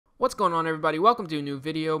What's going on, everybody? Welcome to a new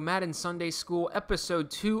video, Madden Sunday School,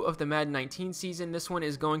 episode 2 of the Madden 19 season. This one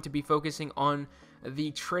is going to be focusing on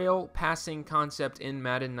the trail passing concept in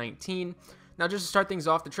Madden 19. Now, just to start things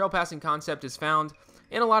off, the trail passing concept is found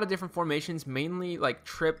in a lot of different formations, mainly like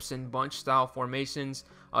trips and bunch style formations.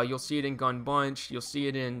 You'll see it in gun bunch, you'll see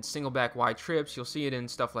it in single back wide trips, you'll see it in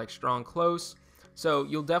stuff like strong close. So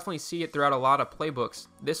you'll definitely see it throughout a lot of playbooks.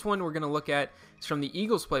 This one we're going to look at is from the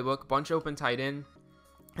Eagles playbook, bunch open tight end.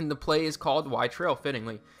 And the play is called wide trail,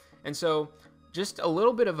 fittingly. And so, just a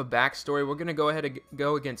little bit of a backstory. We're going to go ahead and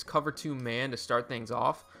go against cover 2 man to start things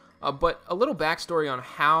off. But a little backstory on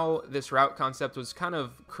how this route concept was kind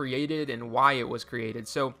of created and why it was created.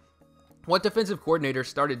 So, what defensive coordinators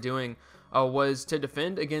started doing was to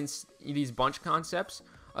defend against these bunch concepts.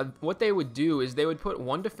 What they would do is they would put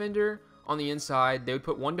one defender on the inside, they would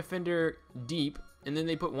put one defender deep, and then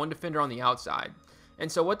they put one defender on the outside.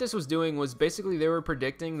 And so what this was doing was basically they were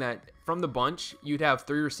predicting that from the bunch, you'd have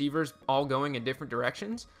 3 receivers all going in different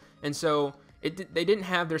directions. And so they didn't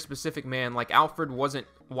have their specific man. Like Alfred wasn't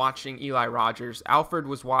watching Eli Rogers. Alfred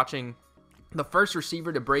was watching the first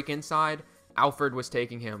receiver to break inside. Alfred was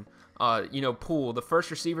taking him. Poole, the first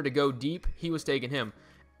receiver to go deep, he was taking him.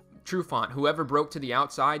 Trufant, whoever broke to the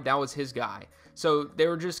outside, that was his guy. So they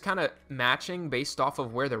were just kind of matching based off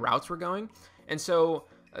of where the routes were going. And so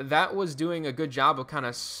that was doing a good job of kind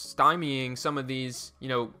of stymieing some of these,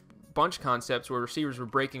 bunch concepts where receivers were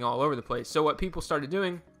breaking all over the place. So what people started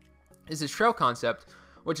doing is this trail concept,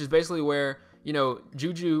 which is basically where,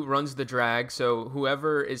 Juju runs the drag. So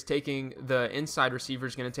whoever is taking the inside receiver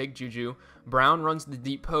is going to take Juju. Brown runs the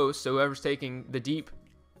deep post. So whoever's taking the deep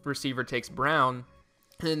receiver takes Brown.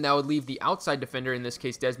 And then that would leave the outside defender, in this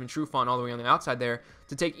case Desmond Trufant, all the way on the outside there,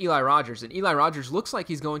 to take Eli Rogers. And Eli Rogers looks like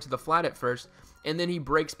he's going to the flat at first, and then he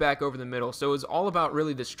breaks back over the middle. So it was all about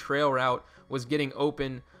really this trail route was getting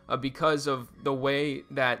open because of the way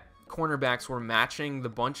that cornerbacks were matching the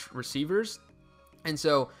bunch receivers. And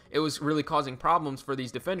so it was really causing problems for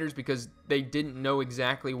these defenders because they didn't know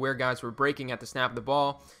exactly where guys were breaking at the snap of the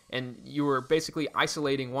ball. And you were basically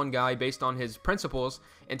isolating one guy based on his principles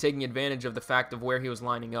and taking advantage of the fact of where he was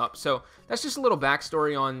lining up. So that's just a little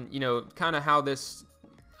backstory on, kind of how this,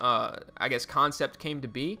 concept came to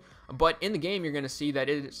be. But in the game, you're going to see that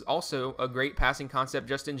it is also a great passing concept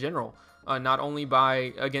just in general, not only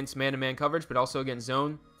against man-to-man coverage, but also against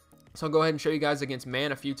zone. So I'll go ahead and show you guys against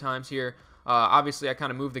man a few times here. Obviously, I kind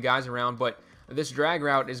of moved the guys around, but this drag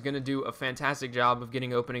route is going to do a fantastic job of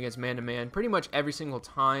getting open against man-to-man pretty much every single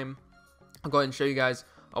time. I'll go ahead and show you guys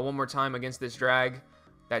one more time against this drag.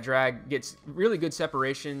 That drag gets really good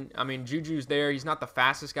separation. I mean, Juju's there. He's not the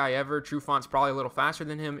fastest guy ever. Trufant's probably a little faster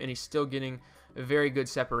than him, and he's still getting very good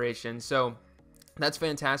separation. So that's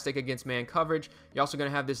fantastic against man coverage. You're also going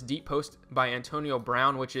to have this deep post by Antonio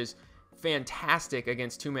Brown, which is fantastic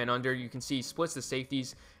against 2-man under. You can see he splits the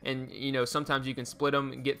safeties, and sometimes you can split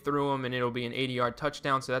them and get through them and it'll be an 80-yard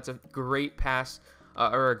touchdown. So that's a great pass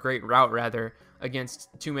or a great route rather against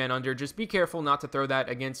 2-man under. Just be careful not to throw that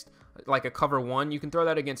against like a cover 1. You can throw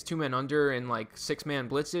that against 2-man under and like 6-man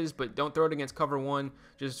blitzes, but don't throw it against cover 1.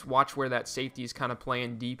 Just watch where that safety is kind of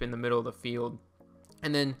playing deep in the middle of the field.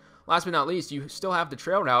 And then last but not least, you still have the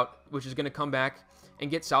trail route, which is going to come back and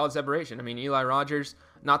get solid separation. I mean, Eli Rogers,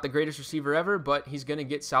 not the greatest receiver ever, but he's going to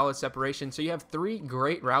get solid separation. So you have 3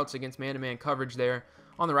 great routes against man-to-man coverage there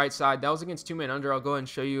on the right side. That was against 2-man under. I'll go ahead and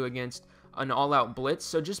show you against an all-out blitz.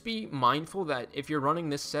 So just be mindful that if you're running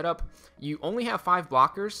this setup, you only have 5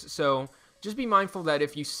 blockers. So just be mindful that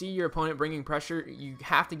if you see your opponent bringing pressure, you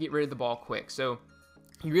have to get rid of the ball quick. So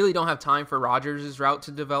you really don't have time for Rogers' route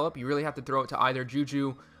to develop. You really have to throw it to either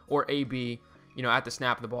Juju or AB, at the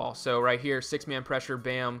snap of the ball. So right here, 6-man pressure,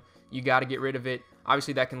 bam, you got to get rid of it.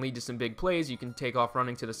 Obviously, that can lead to some big plays. You can take off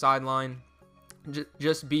running to the sideline.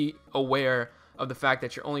 Just be aware of the fact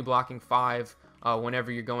that you're only blocking 5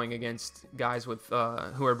 whenever you're going against guys with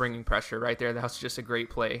who are bringing pressure right there. That was just a great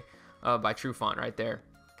play by Trufant right there.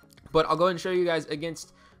 But I'll go ahead and show you guys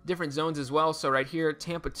against different zones as well. So right here,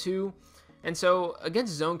 Tampa 2. And so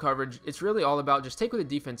against zone coverage, it's really all about just take what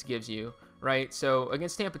the defense gives you, right? So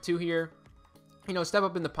against Tampa 2 here, step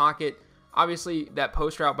up in the pocket. Obviously, that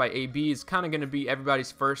post route by AB is kind of going to be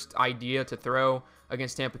everybody's first idea to throw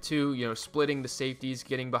against Tampa 2, splitting the safeties,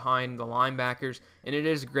 getting behind the linebackers, and it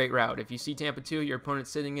is a great route. If you see Tampa 2, your opponent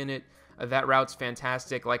sitting in it, that route's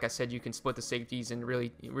fantastic. Like I said, you can split the safeties and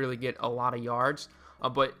really get a lot of yards.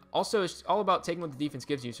 But also, it's all about taking what the defense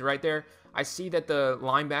gives you. So right there, I see that the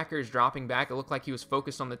linebacker is dropping back. It looked like he was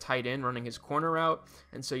focused on the tight end running his corner route.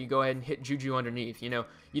 And so you go ahead and hit Juju underneath. You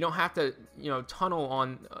don't have to, tunnel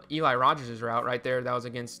on Eli Rogers' route right there. That was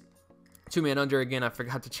against 2-man under again. I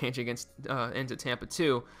forgot to change against into Tampa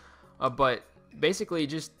too. But basically,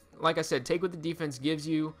 just like I said, take what the defense gives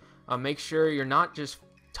you. Make sure you're not just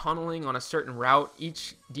tunneling on a certain route.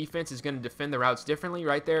 Each defense is going to defend the routes differently.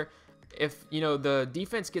 Right there, if the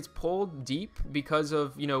defense gets pulled deep because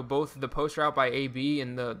of both the post route by AB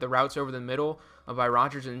and the routes over the middle by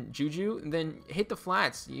Rodgers and Juju, then hit the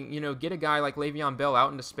flats. Get a guy like Le'Veon Bell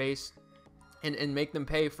out into space and make them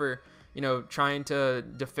pay for trying to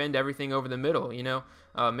defend everything over the middle.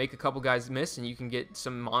 Make a couple guys miss and you can get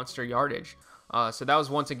some monster yardage. So that was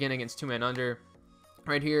once again against 2-man under.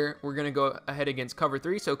 Right here, we're going to go ahead against cover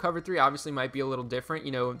 3. So cover 3 obviously might be a little different.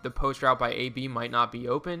 The post route by AB might not be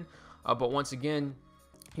open. But once again,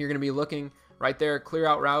 you're going to be looking right there, clear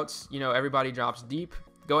out routes. Everybody drops deep.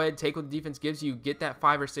 Go ahead, take what the defense gives you. Get that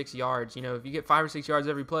 5 or 6 yards. If you get 5 or 6 yards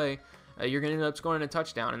every play, you're going to end up scoring a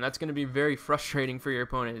touchdown. And that's going to be very frustrating for your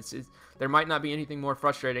opponent. There might not be anything more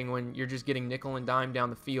frustrating when you're just getting nickel and dime down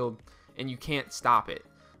the field and you can't stop it.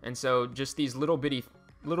 And so just these little bitty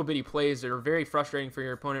plays that are very frustrating for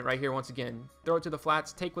your opponent. Right here, once again, throw it to the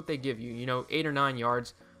flats, take what they give you, 8 or 9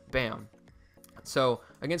 yards, bam. So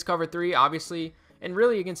against cover 3, obviously, and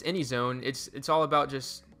really against any zone, it's all about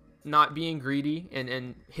just not being greedy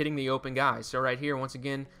and hitting the open guys. So right here, once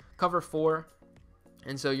again, cover 4,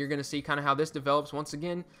 and so you're going to see kind of how this develops. Once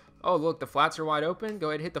again, oh look, the flats are wide open, go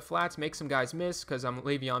ahead, hit the flats, make some guys miss because I'm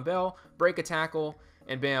Le'Veon Bell, break a tackle,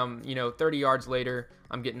 and bam, 30 yards later,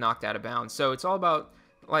 I'm getting knocked out of bounds. So it's all about,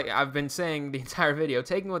 like I've been saying the entire video,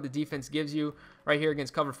 taking what the defense gives you. Right here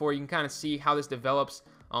against cover 4, you can kind of see how this develops.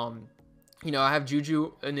 I have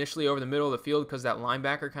Juju initially over the middle of the field because that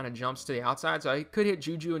linebacker kind of jumps to the outside. So I could hit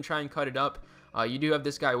Juju and try and cut it up. You do have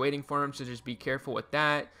this guy waiting for him, so just be careful with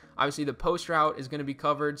that. Obviously, the post route is going to be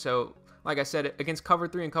covered. So like I said, against cover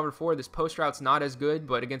 3 and cover 4, this post route's not as good,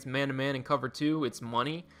 but against man-to-man and cover 2, it's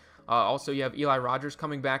money. Also, you have Eli Rodgers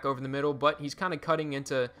coming back over the middle, but he's kind of cutting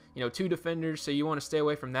into 2 defenders, so you want to stay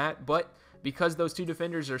away from that. But because those 2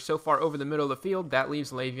 defenders are so far over the middle of the field, that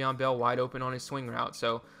leaves Le'Veon Bell wide open on his swing route.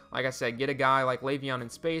 So like I said, get a guy like Le'Veon in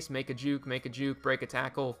space, make a juke, break a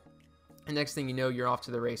tackle, and next thing you know, you're off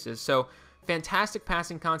to the races. So fantastic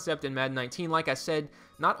passing concept in Madden 19. Like I said,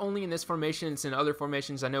 not only in this formation, it's in other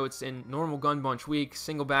formations. I know it's in normal gun bunch weak,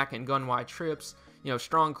 single back and gun wide trips,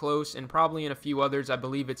 strong close, and probably in a few others. I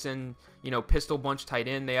believe it's in, pistol bunch tight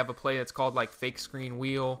end. They have a play that's called like fake screen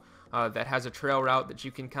wheel that has a trail route that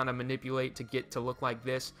you can kind of manipulate to get to look like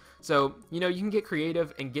this. So, you can get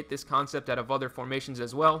creative and get this concept out of other formations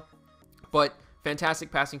as well. But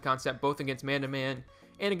fantastic passing concept, both against man-to-man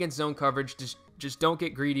and against zone coverage. Just don't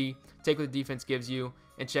get greedy. Take what the defense gives you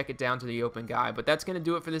and check it down to the open guy. But that's going to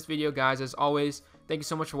do it for this video, guys. As always, thank you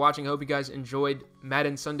so much for watching. I hope you guys enjoyed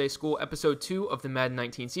Madden Sunday School Episode 2 of the Madden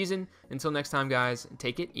 19 season. Until next time, guys,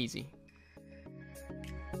 take it easy.